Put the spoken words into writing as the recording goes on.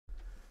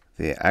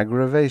The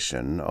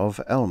Aggravation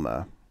of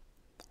Elmer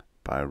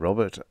by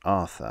Robert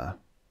Arthur,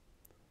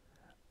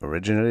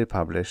 originally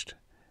published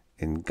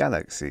in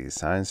Galaxy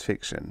Science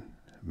Fiction,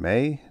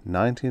 May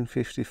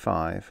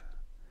 1955,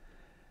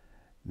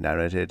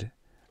 narrated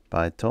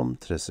by Tom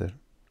Trussel.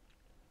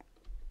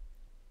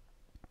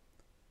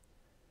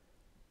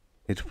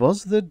 It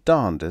was the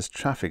darndest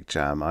traffic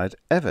jam I'd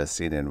ever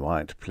seen in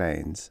White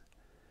Plains.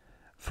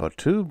 For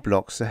 2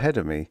 blocks ahead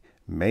of me,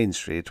 Main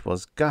Street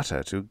was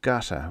gutter to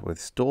gutter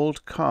with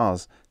stalled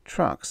cars,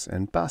 trucks,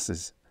 and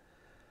buses.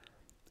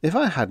 If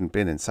I hadn't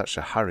been in such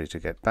a hurry to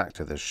get back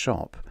to the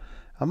shop,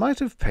 I might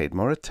have paid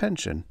more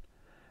attention.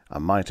 I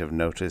might have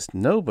noticed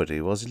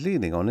nobody was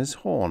leaning on his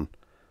horn,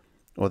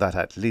 or that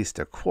at least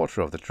a quarter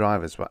of the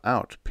drivers were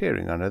out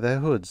peering under their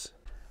hoods.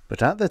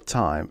 But at the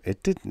time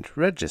it didn't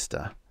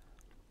register.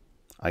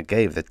 I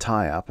gave the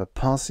tie-up a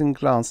passing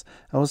glance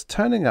and was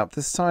turning up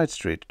the side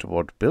street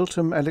toward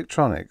Biltom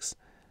Electronics.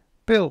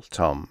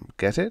 Biltom,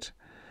 get it?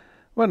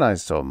 When I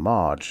saw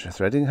Marge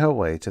threading her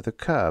way to the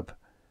curb.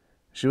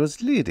 She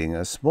was leading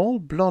a small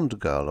blonde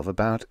girl of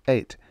about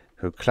 8,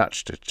 who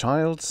clutched a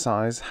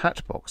child-size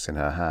hat-box in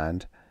her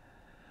hand.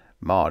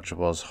 Marge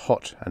was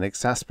hot and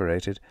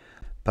exasperated,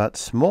 but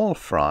Small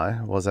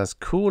Fry was as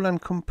cool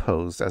and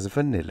composed as a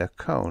vanilla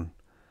cone.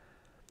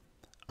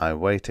 I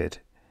waited.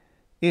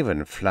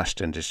 Even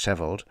flushed and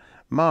dishevelled,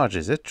 Marge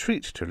is a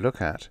treat to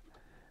look at.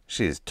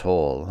 She is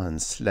tall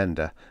and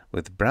slender,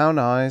 with brown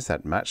eyes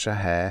that match her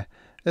hair,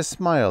 a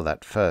smile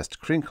that first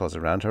crinkles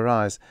around her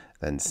eyes,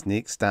 then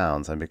sneaks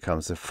down and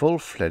becomes a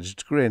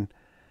full-fledged grin.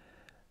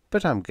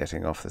 But I'm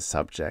getting off the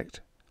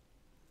subject.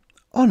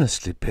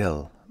 "Honestly,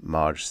 Bill,"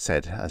 Marge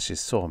said as she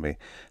saw me,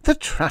 "the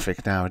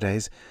traffic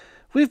nowadays.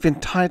 We've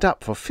been tied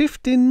up for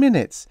 15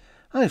 minutes.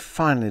 I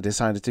finally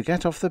decided to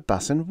get off the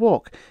bus and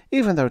walk,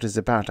 even though it is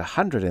about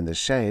 100 in the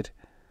shade."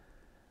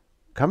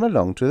 "Come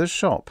along to the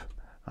shop,"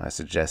 I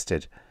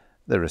suggested.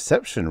 "The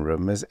reception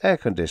room is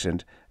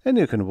air-conditioned, and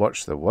you can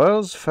watch the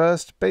world's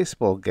first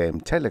baseball game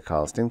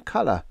telecast in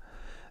color.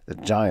 The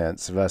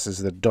Giants versus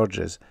the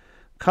Dodgers.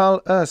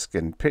 Carl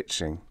Erskine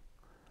pitching."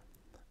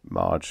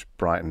 Marge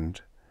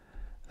brightened.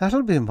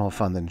 "That'll be more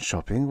fun than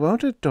shopping,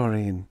 won't it,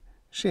 Doreen?"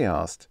 she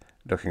asked,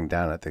 looking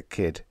down at the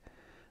kid.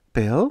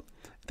 "Bill,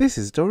 this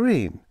is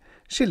Doreen.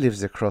 She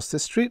lives across the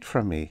street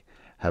from me.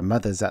 Her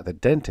mother's at the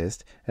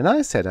dentist, and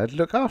I said I'd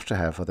look after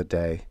her for the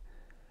day."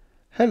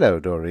 "Hello,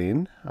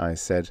 Doreen," I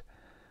said.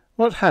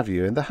 "What have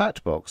you in the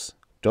hat box?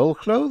 Doll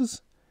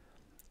clothes?"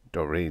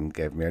 Doreen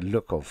gave me a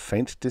look of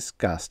faint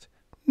disgust.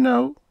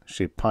 "No,"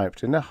 she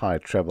piped in a high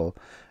treble.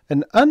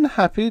 "An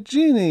unhappy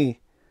genie."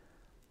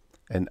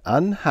 "An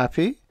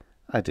unhappy?"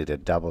 I did a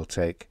double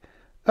take.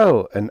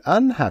 "Oh, an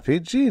unhappy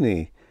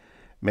genie.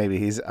 Maybe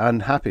he's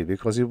unhappy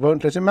because you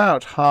won't let him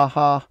out,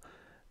 ha-ha."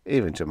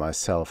 Even to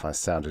myself I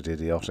sounded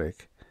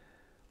idiotic.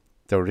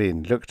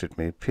 Doreen looked at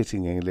me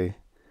pityingly.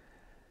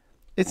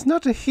 "It's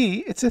not a he,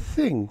 it's a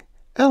thing.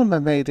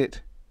 Elmer made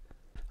it."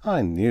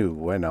 I knew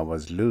when I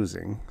was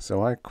losing,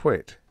 so I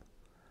quit.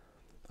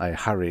 I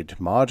hurried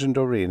Marge and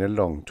Doreen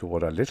along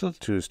toward a little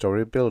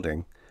 2-story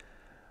building.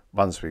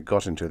 Once we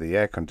got into the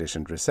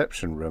air-conditioned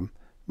reception room,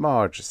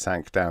 Marge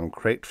sank down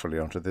gratefully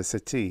onto the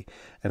settee,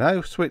 and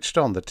I switched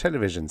on the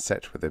television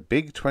set with a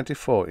big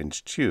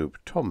 24-inch tube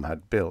Tom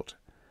had built.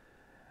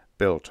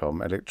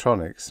 Biltom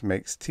Electronics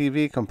makes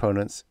TV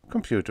components,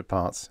 computer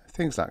parts,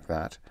 things like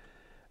that.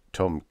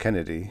 Tom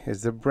Kennedy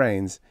is the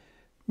brains.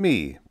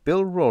 Me,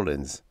 Bill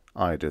Rawlins,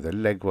 I do the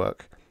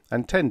legwork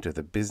and tend to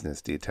the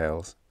business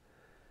details.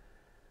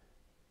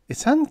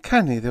 "It's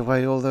uncanny the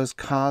way all those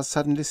cars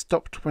suddenly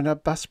stopped when a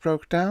bus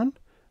broke down,"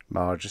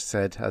 Marge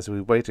said as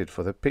we waited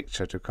for the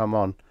picture to come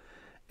on.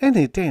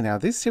 "Any day now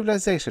this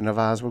civilization of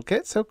ours will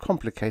get so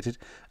complicated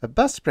a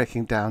bus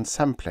breaking down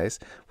someplace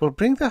will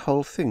bring the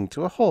whole thing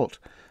to a halt.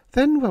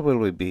 Then where will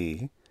we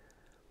be?"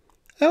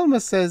 "Elmer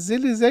says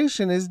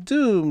civilization is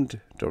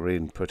doomed,"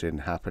 Doreen put in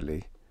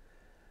happily.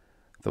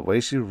 The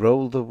way she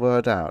rolled the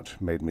word out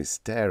made me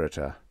stare at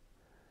her.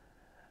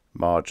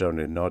 Marge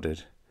only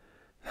nodded.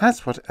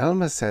 "That's what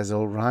Elmer says,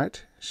 all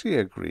right," she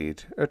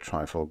agreed, a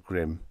trifle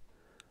grim.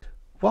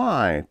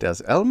 "Why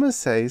does Elmer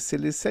say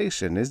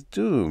civilization is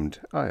doomed?"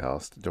 I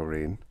asked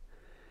Doreen.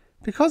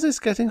 "Because it's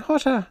getting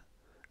hotter."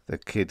 The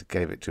kid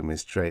gave it to me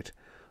straight.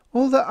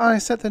 "All the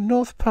ice at the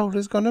North Pole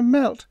is going to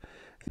melt.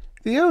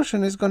 The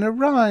ocean is going to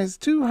rise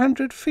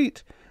 200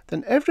 feet.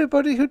 Then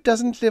everybody who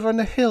doesn't live on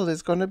a hill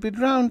is going to be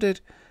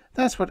drowned.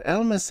 That's what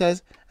Elmer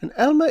says, and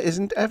Elmer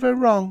isn't ever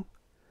wrong."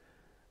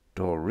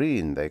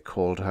 Doreen, they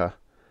called her.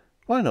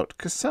 Why not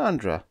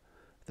Cassandra?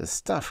 The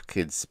stuff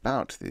kids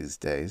spout these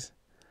days.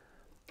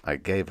 I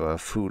gave her a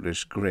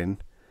foolish grin.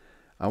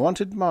 I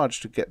wanted Marge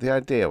to get the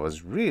idea I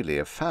was really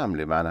a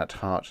family man at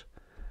heart.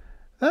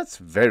 "That's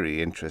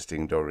very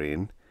interesting,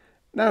 Doreen.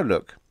 Now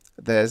look,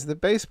 there's the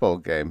baseball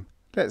game.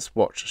 Let's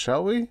watch,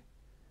 shall we?"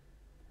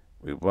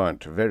 We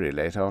weren't very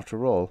late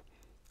after all.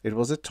 It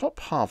was the top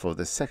half of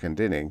the second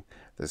inning,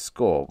 the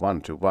score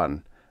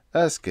 1-1,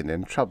 Erskine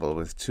in trouble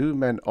with 2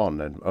 men on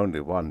and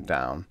only 1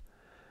 down.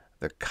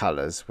 The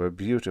colors were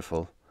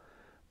beautiful.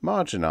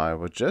 Marge and I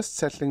were just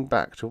settling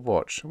back to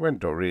watch when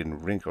Doreen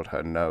wrinkled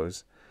her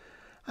nose.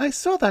 "I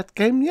saw that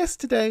game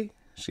yesterday,"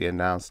 she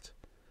announced.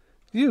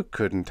 "You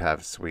couldn't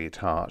have,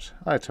 sweetheart,"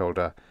 I told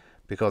her,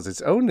 "because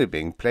it's only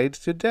being played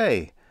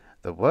today,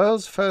 the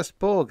world's first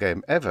ball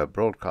game ever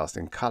broadcast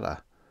in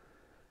colour."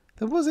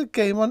 "There was a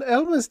game on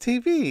Elmer's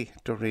TV,"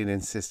 Doreen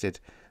insisted.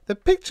 "The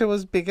picture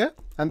was bigger,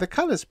 and the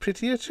colours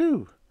prettier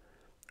too."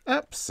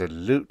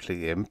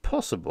 "Absolutely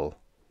impossible."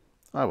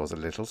 I was a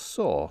little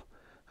sore.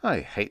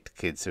 I hate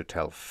kids who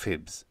tell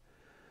fibs.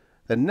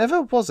 "There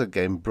never was a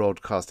game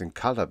broadcast in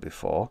colour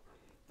before,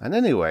 and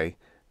anyway,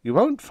 you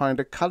won't find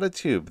a colour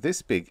tube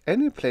this big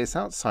any place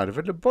outside of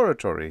a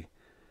laboratory."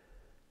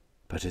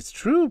 "But it's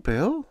true,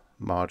 Bill."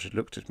 Marge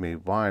looked at me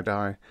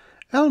wide-eyed.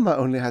 "Elmer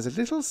only has a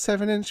little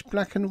 7-inch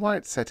black and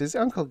white set his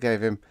uncle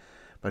gave him,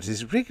 but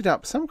he's rigged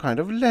up some kind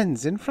of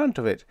lens in front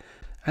of it,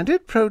 and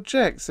it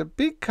projects a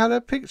big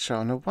colour picture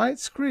on a white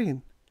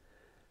screen."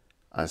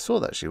 I saw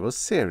that she was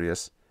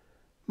serious.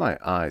 My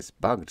eyes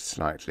bugged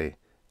slightly.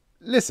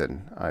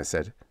 "Listen," I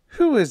said,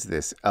 "who is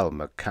this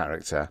Elmer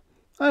character?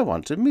 I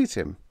want to meet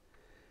him."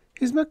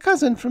 "He's my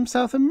cousin from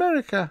South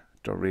America,"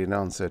 Doreen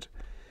answered.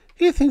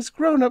 "He thinks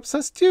grown-ups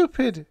are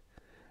stupid."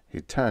 He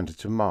turned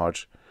to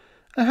Marge.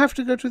 "I have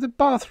to go to the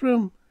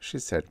bathroom," she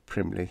said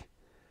primly.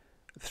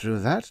 "Through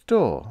that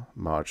door,"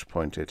 Marge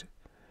pointed.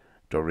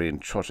 Doreen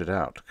trotted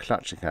out,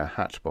 clutching her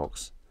hat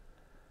box.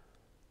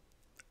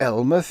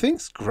 "Elmer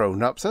thinks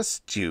grown-ups are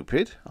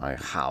stupid?" I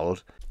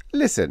howled.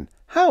 "Listen,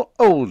 how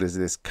old is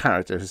this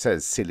character who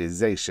says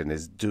civilization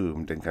is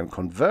doomed and can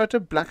convert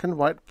a black and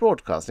white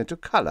broadcast into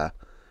colour?"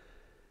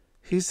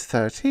 "He's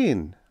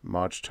 13,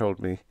 Marge told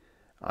me.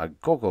 I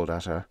goggled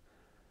at her.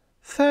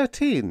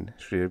 13,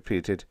 she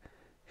repeated.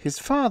 "His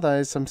father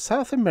is some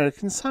South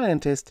American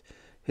scientist.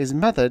 His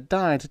mother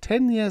died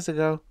 10 years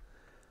ago."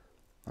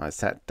 I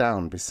sat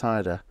down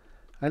beside her.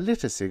 I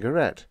lit a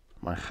cigarette.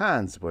 My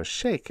hands were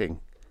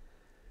shaking.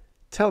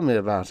 "Tell me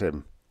about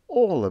him.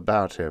 All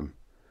about him."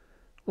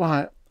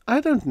 "Why,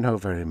 I don't know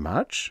very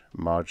much,"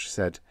 Marge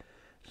said.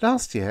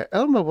 "Last year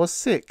Elmer was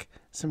sick,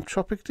 some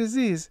tropic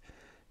disease.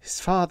 His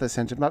father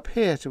sent him up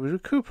here to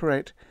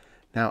recuperate.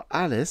 Now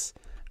Alice,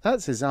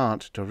 that's his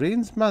aunt,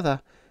 Doreen's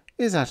mother,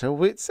 is at her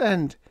wit's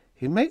end.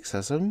 He makes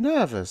her so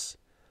nervous."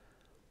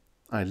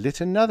 I lit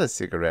another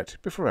cigarette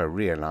before I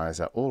realized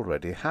I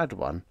already had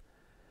one.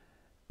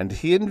 "And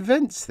he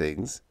invents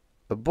things?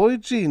 A boy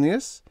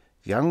genius?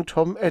 Young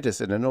Tom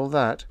Edison and all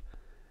that?"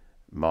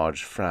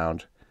 Marge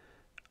frowned.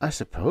 "I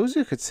suppose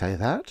you could say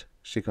that,"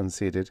 she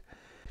conceded.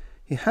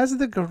 "He has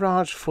the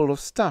garage full of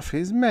stuff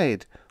he's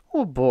made,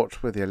 or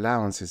bought with the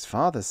allowance his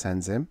father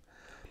sends him.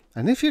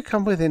 And if you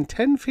come within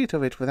 10 feet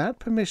of it without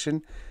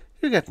permission,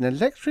 you get an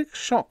electric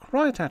shock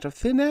right out of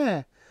thin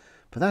air.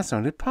 But that's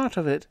only part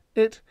of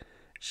it.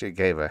 She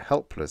gave a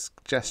helpless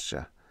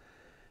gesture.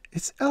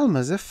 "It's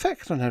Elmer's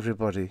effect on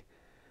everybody.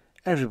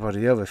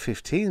 Everybody over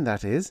 15,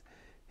 that is.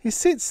 He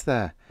sits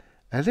there,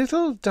 a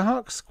little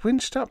dark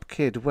squinched-up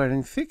kid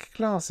wearing thick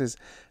glasses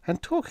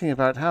and talking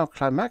about how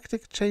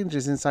climactic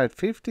changes inside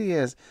 50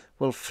 years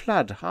will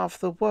flood half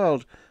the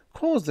world,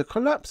 cause the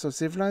collapse of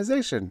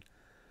civilization."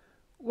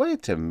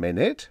 "Wait a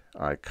minute,"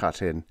 I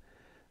cut in.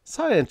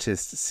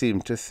 "Scientists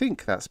seem to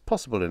think that's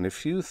possible in a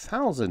few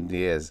thousand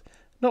years,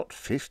 not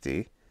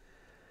 50.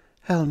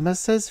 "Elmer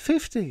says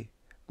 50,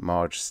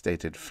 Marge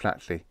stated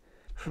flatly.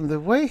 "From the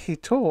way he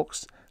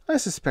talks, I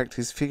suspect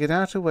he's figured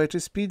out a way to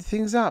speed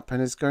things up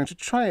and is going to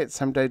try it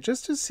some day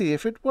just to see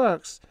if it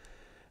works.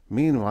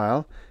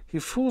 Meanwhile, he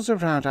fools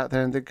around out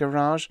there in the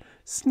garage,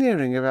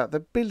 sneering about the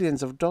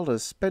billions of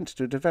dollars spent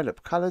to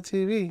develop colour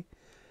TV.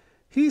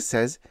 He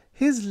says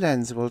his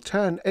lens will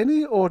turn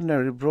any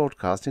ordinary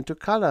broadcast into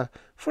colour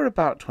for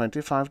about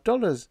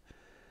 $25.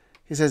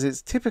 He says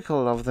it's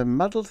typical of the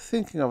muddled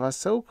thinking of our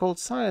so-called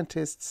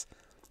scientists,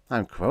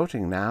 I'm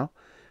quoting now,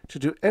 to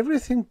do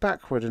everything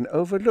backward and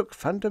overlook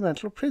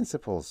fundamental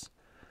principles."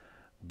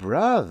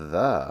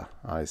 "Brother,"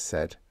 I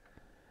said.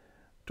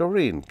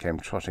 Doreen came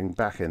trotting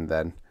back in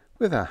then,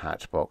 with her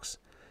hat box.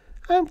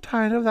 "I'm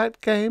tired of that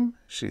game,"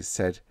 she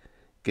said,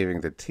 giving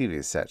the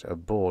TV set a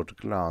bored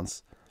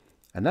glance.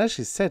 And as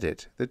she said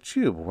it, the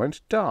tube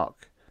went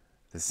dark.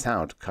 The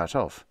sound cut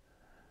off.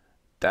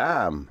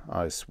 "Damn,"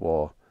 I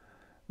swore.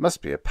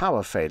 "Must be a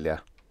power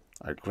failure."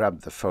 I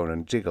grabbed the phone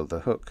and jiggled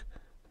the hook.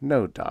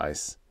 No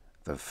dice.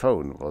 The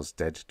phone was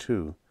dead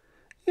too.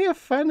 "You're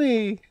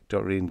funny,"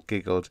 Doreen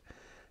giggled.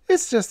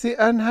 "It's just the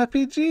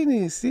unhappy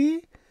genie,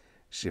 see?"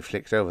 She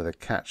flicked over the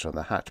catch on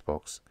the hat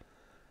box.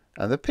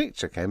 And the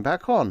picture came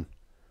back on.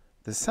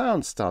 The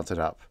sound started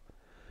up.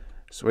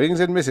 "Swings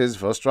and misses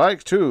for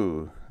strike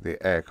 2. The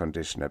air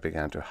conditioner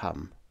began to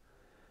hum.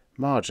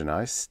 Marge and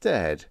I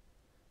stared,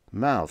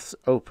 mouths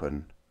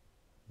open,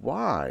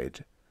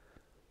 wide.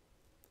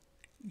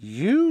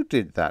 "You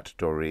did that,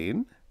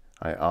 Doreen?"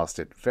 I asked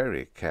it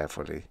very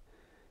carefully.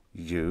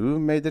 "You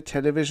made the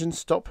television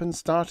stop and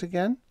start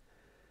again?"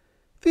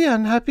 "The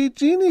unhappy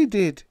genie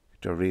did,"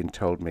 Doreen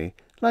told me,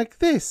 "like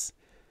this."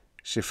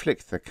 She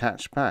flicked the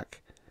catch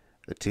back.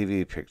 The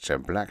TV picture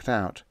blacked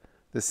out.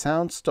 The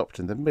sound stopped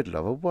in the middle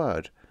of a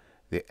word.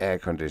 The air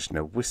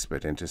conditioner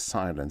whispered into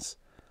silence.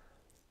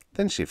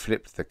 Then she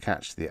flipped the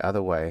catch the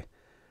other way.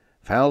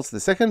 "Fouls the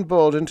second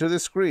board into the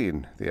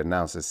screen," the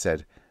announcer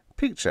said.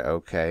 "Picture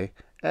okay,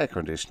 air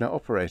conditioner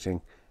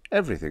operating,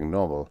 everything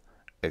normal,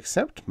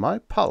 except my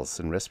pulse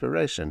and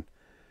respiration."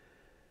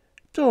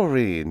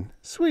 "Doreen,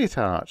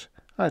 sweetheart,"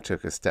 I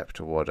took a step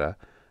toward her.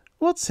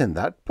 "What's in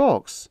that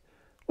box?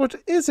 What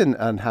is an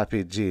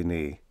unhappy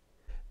genie?"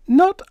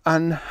 "Not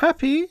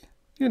unhappy."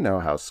 You know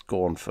how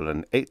scornful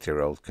an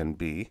 8-year-old can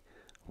be.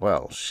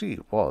 Well, she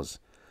was.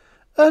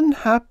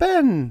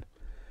 "Unhappen.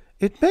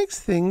 It makes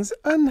things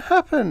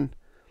unhappen.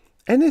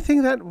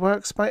 Anything that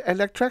works by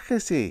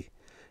electricity.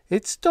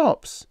 It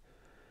stops.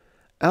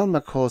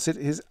 Elmer calls it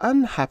his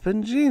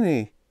unhappen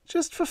genie,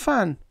 just for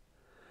fun."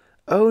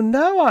 "Oh,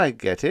 now I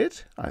get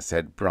it," I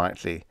said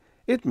brightly.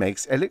 "It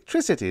makes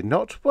electricity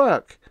not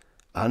work.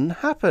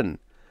 Unhappen.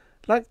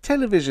 Like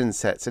television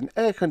sets and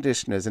air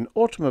conditioners and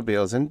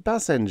automobiles and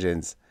bus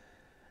engines."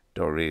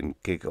 Doreen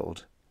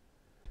giggled.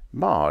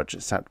 Marge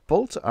sat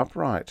bolt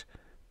upright.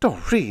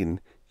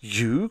 "Doreen,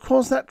 you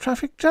caused that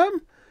traffic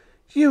jam?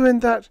 You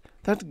and that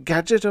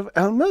gadget of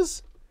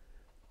Elmer's?"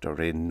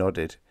 Doreen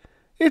nodded.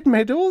 "It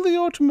made all the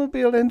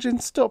automobile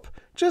engines stop,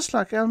 just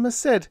like Elmer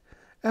said.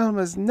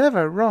 Elmer's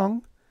never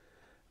wrong."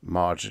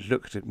 Marge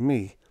looked at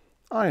me.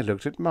 I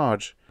looked at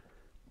Marge.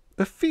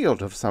 "A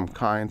field of some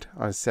kind,"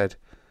 I said.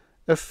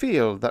 "A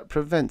field that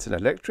prevents an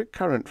electric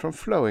current from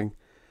flowing,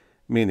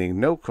 meaning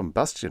no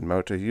combustion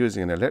motor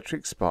using an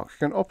electric spark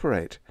can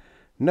operate.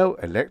 No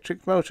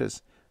electric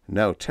motors,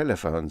 no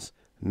telephones,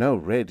 no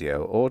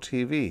radio or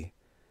TV."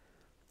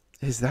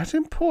 "Is that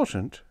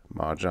important?"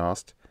 Marge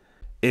asked.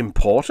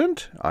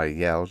 "Important?" I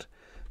yelled.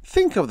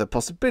 "Think of the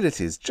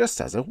possibilities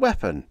just as a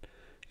weapon.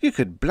 You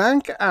could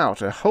blank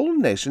out a whole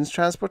nation's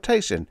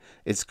transportation,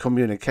 its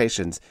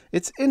communications,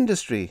 its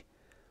industry."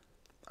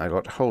 I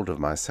got hold of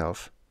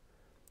myself.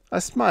 I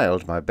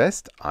smiled my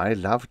best "I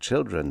love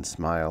children"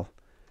 smile.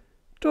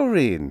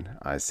 "Doreen,"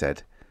 I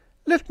said,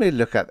 "let me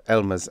look at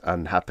Elmer's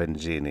unhappen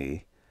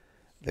genie."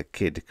 The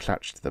kid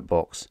clutched the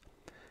box.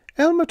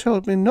 "Elmer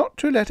told me not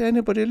to let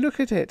anybody look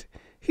at it.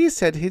 He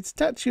said he'd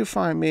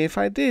statuefy me if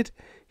I did.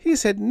 He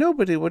said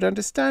nobody would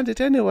understand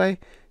it anyway.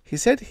 He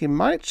said he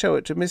might show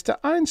it to Mr.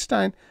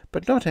 Einstein,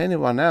 but not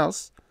anyone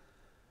else."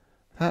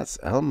 "That's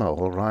Elmer,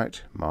 all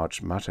right,"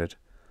 Marge muttered.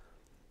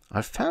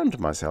 I found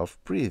myself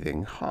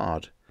breathing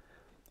hard.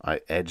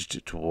 I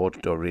edged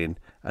toward Doreen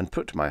and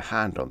put my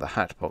hand on the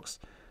hat box.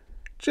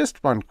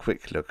 "Just one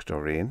quick look,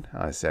 Doreen,"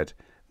 I said.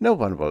 "No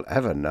one will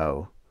ever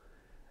know."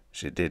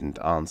 She didn't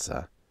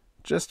answer,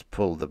 just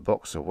pulled the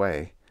box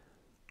away.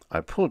 I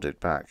pulled it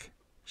back.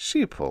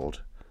 She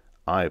pulled.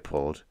 I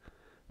pulled.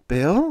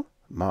 "Bill?"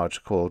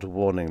 Marge called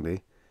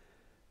warningly.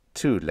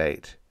 Too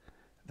late.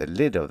 The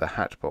lid of the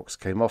hat box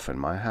came off in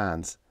my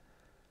hands.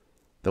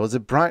 There was a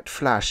bright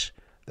flash,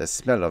 the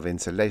smell of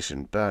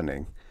insulation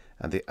burning,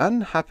 and the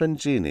unhappen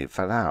genie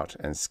fell out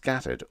and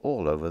scattered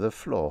all over the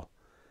floor.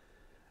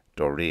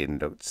 Doreen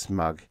looked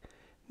smug.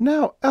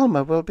 "Now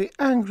Elmer will be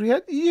angry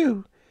at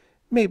you.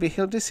 Maybe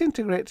he'll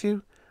disintegrate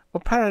you,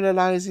 or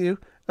paralyze you,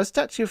 or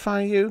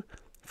statuefy you,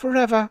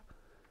 forever."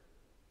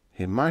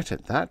 "He might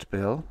at that,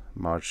 Bill,"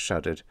 Marge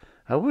shuddered.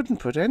 "I wouldn't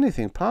put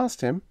anything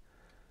past him."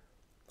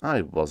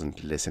 I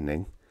wasn't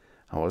listening.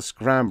 I was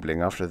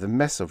scrambling after the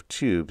mess of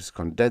tubes,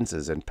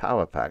 condensers, and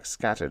power packs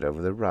scattered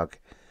over the rug.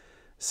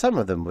 Some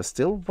of them were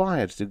still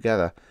wired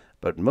together,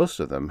 but most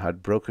of them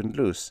had broken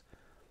loose.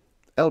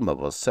 Elmer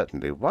was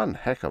certainly one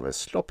heck of a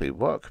sloppy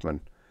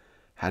workman.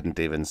 Hadn't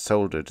even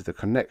soldered the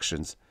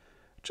connections,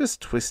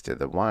 just twisted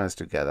the wires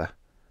together.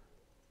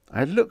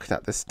 I looked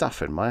at the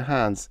stuff in my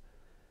hands.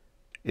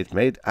 It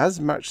made as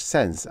much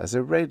sense as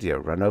a radio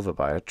run over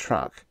by a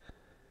truck.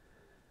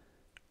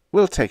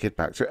 "We'll take it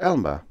back to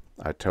Elmer,"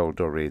 I told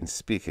Doreen,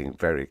 speaking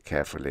very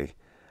carefully.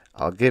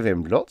 "I'll give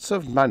him lots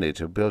of money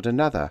to build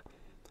another.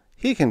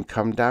 He can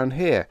come down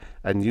here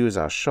and use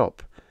our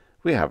shop.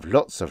 We have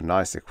lots of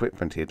nice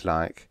equipment he'd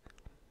like."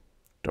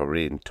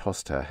 Doreen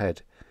tossed her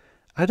head.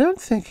 "I don't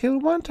think he'll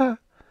want her.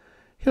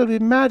 He'll be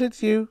mad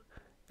at you.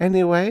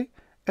 Anyway,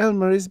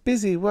 Elmer is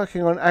busy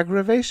working on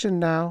Aggravation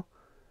now."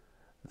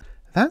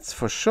 "That's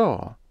for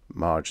sure,"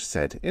 Marge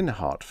said in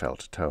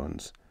heartfelt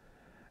tones.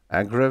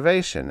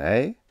 "Aggravation,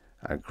 eh?"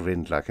 I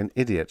grinned like an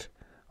idiot.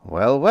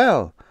 "Well,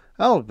 well,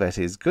 I'll bet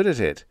he's good at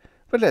it.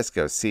 But let's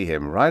go see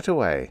him right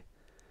away."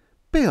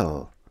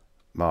 "Bill,"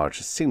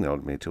 Marge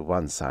signaled me to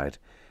one side.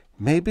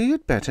 "Maybe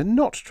you'd better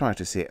not try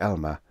to see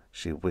Elmer,"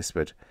 she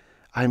whispered.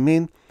 "I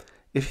mean,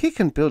 if he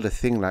can build a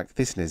thing like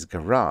this in his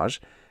garage,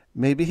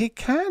 maybe he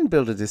can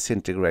build a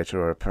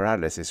disintegrator or a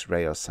paralysis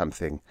ray or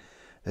something.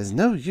 There's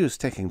no use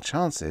taking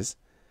chances."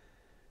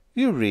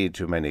 "You read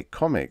too many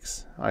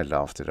comics," I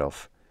laughed it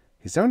off.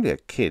 "He's only a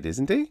kid,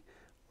 isn't he?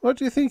 What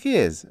do you think he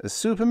is, a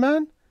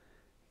Superman?"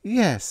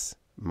 "Yes,"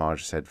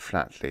 Marge said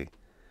flatly.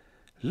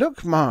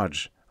 "Look,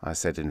 Marge," I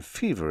said in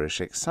feverish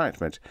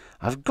excitement.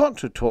 "I've got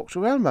to talk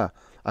to Elmer.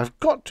 I've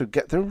got to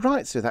get the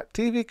rights to that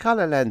TV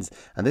colour lens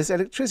and this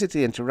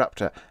electricity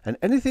interrupter and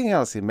anything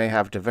else he may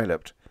have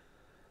developed."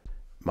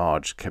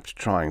 Marge kept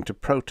trying to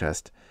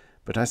protest,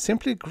 but I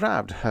simply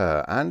grabbed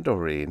her and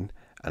Doreen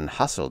and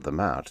hustled them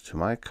out to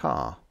my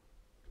car.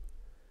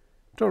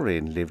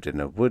 Doreen lived in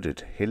a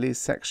wooded, hilly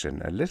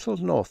section a little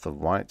north of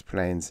White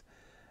Plains.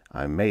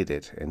 I made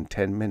it in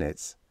 10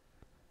 minutes.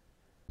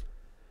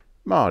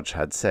 Marge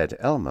had said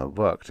Elmer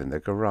worked in the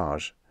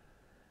garage.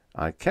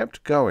 I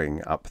kept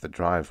going up the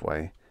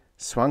driveway,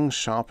 swung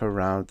sharp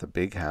around the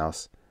big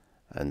house,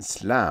 and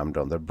slammed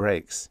on the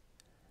brakes.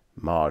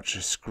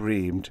 Marge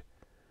screamed.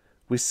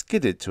 We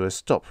skidded to a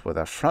stop with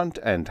our front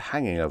end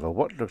hanging over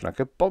what looked like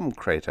a bomb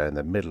crater in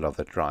the middle of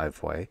the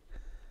driveway.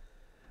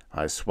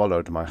 I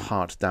swallowed my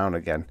heart down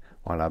again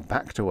while I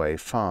backed away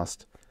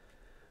fast.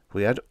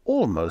 We had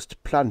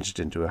almost plunged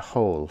into a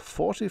hole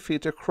 40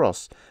 feet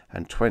across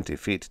and 20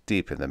 feet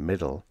deep in the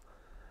middle.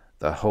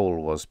 The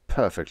hole was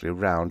perfectly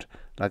round,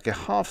 like a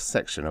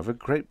half-section of a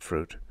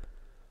grapefruit.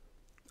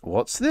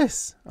 "What's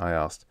this?" I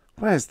asked.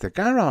 "Where's the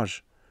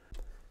garage?"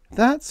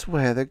 "That's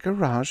where the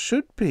garage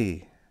should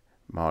be."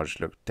 Marge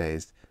looked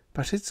dazed.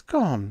 "But it's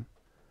gone."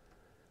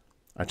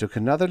 I took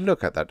another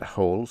look at that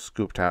hole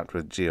scooped out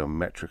with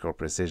geometrical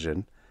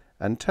precision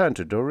and turned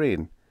to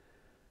Doreen.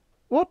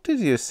 "What did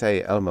you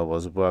say Elmer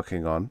was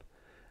working on?"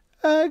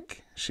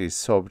 She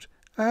sobbed.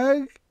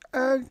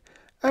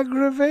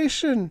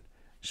 Aggravation."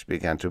 She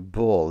began to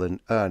bawl in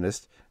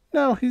earnest.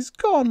 "Now he's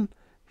gone.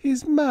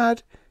 He's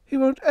mad. He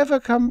won't ever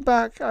come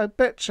back, I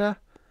betcha."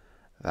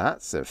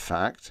 "That's a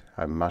fact,"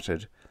 I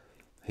muttered.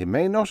 "He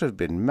may not have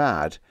been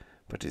mad,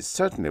 but he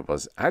certainly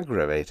was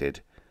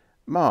aggravated.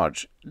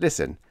 Marge,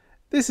 listen,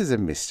 this is a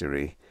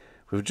mystery.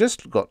 We've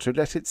just got to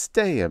let it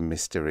stay a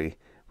mystery.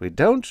 We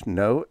don't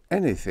know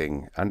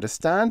anything,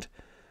 understand?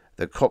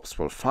 The cops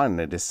will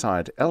finally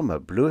decide Elmer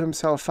blew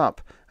himself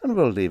up, and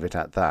we'll leave it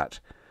at that.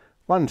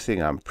 One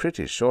thing I'm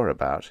pretty sure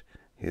about,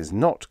 he's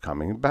not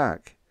coming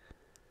back."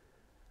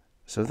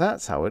 So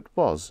that's how it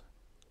was.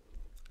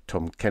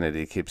 Tom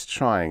Kennedy keeps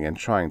trying and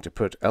trying to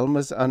put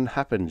Elmer's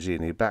unhappened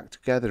genie back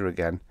together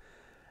again,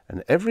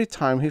 and every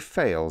time he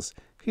fails,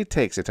 he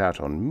takes it out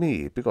on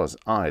me because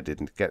I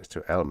didn't get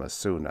to Elmer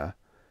sooner.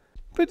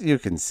 But you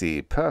can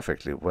see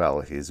perfectly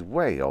well he's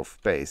way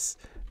off base,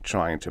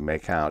 trying to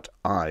make out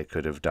I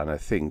could have done a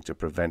thing to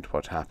prevent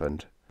what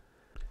happened.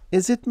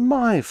 Is it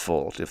my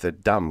fault if the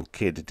dumb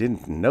kid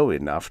didn't know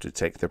enough to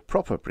take the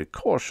proper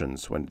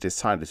precautions when he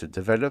decided to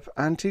develop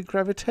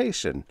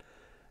anti-gravitation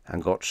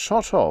and got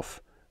shot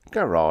off,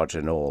 garage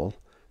and all,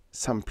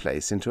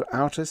 someplace into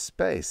outer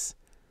space?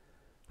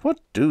 What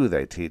do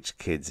they teach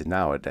kids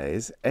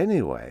nowadays,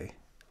 anyway?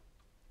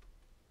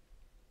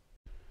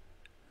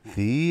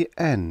 The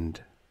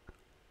end.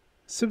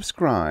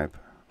 Subscribe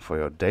for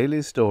your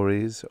daily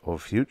stories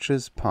of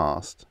futures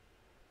past.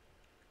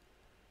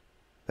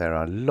 There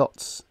are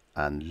lots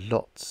and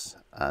lots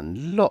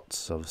and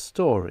lots of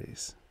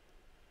stories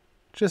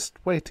just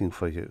waiting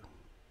for you.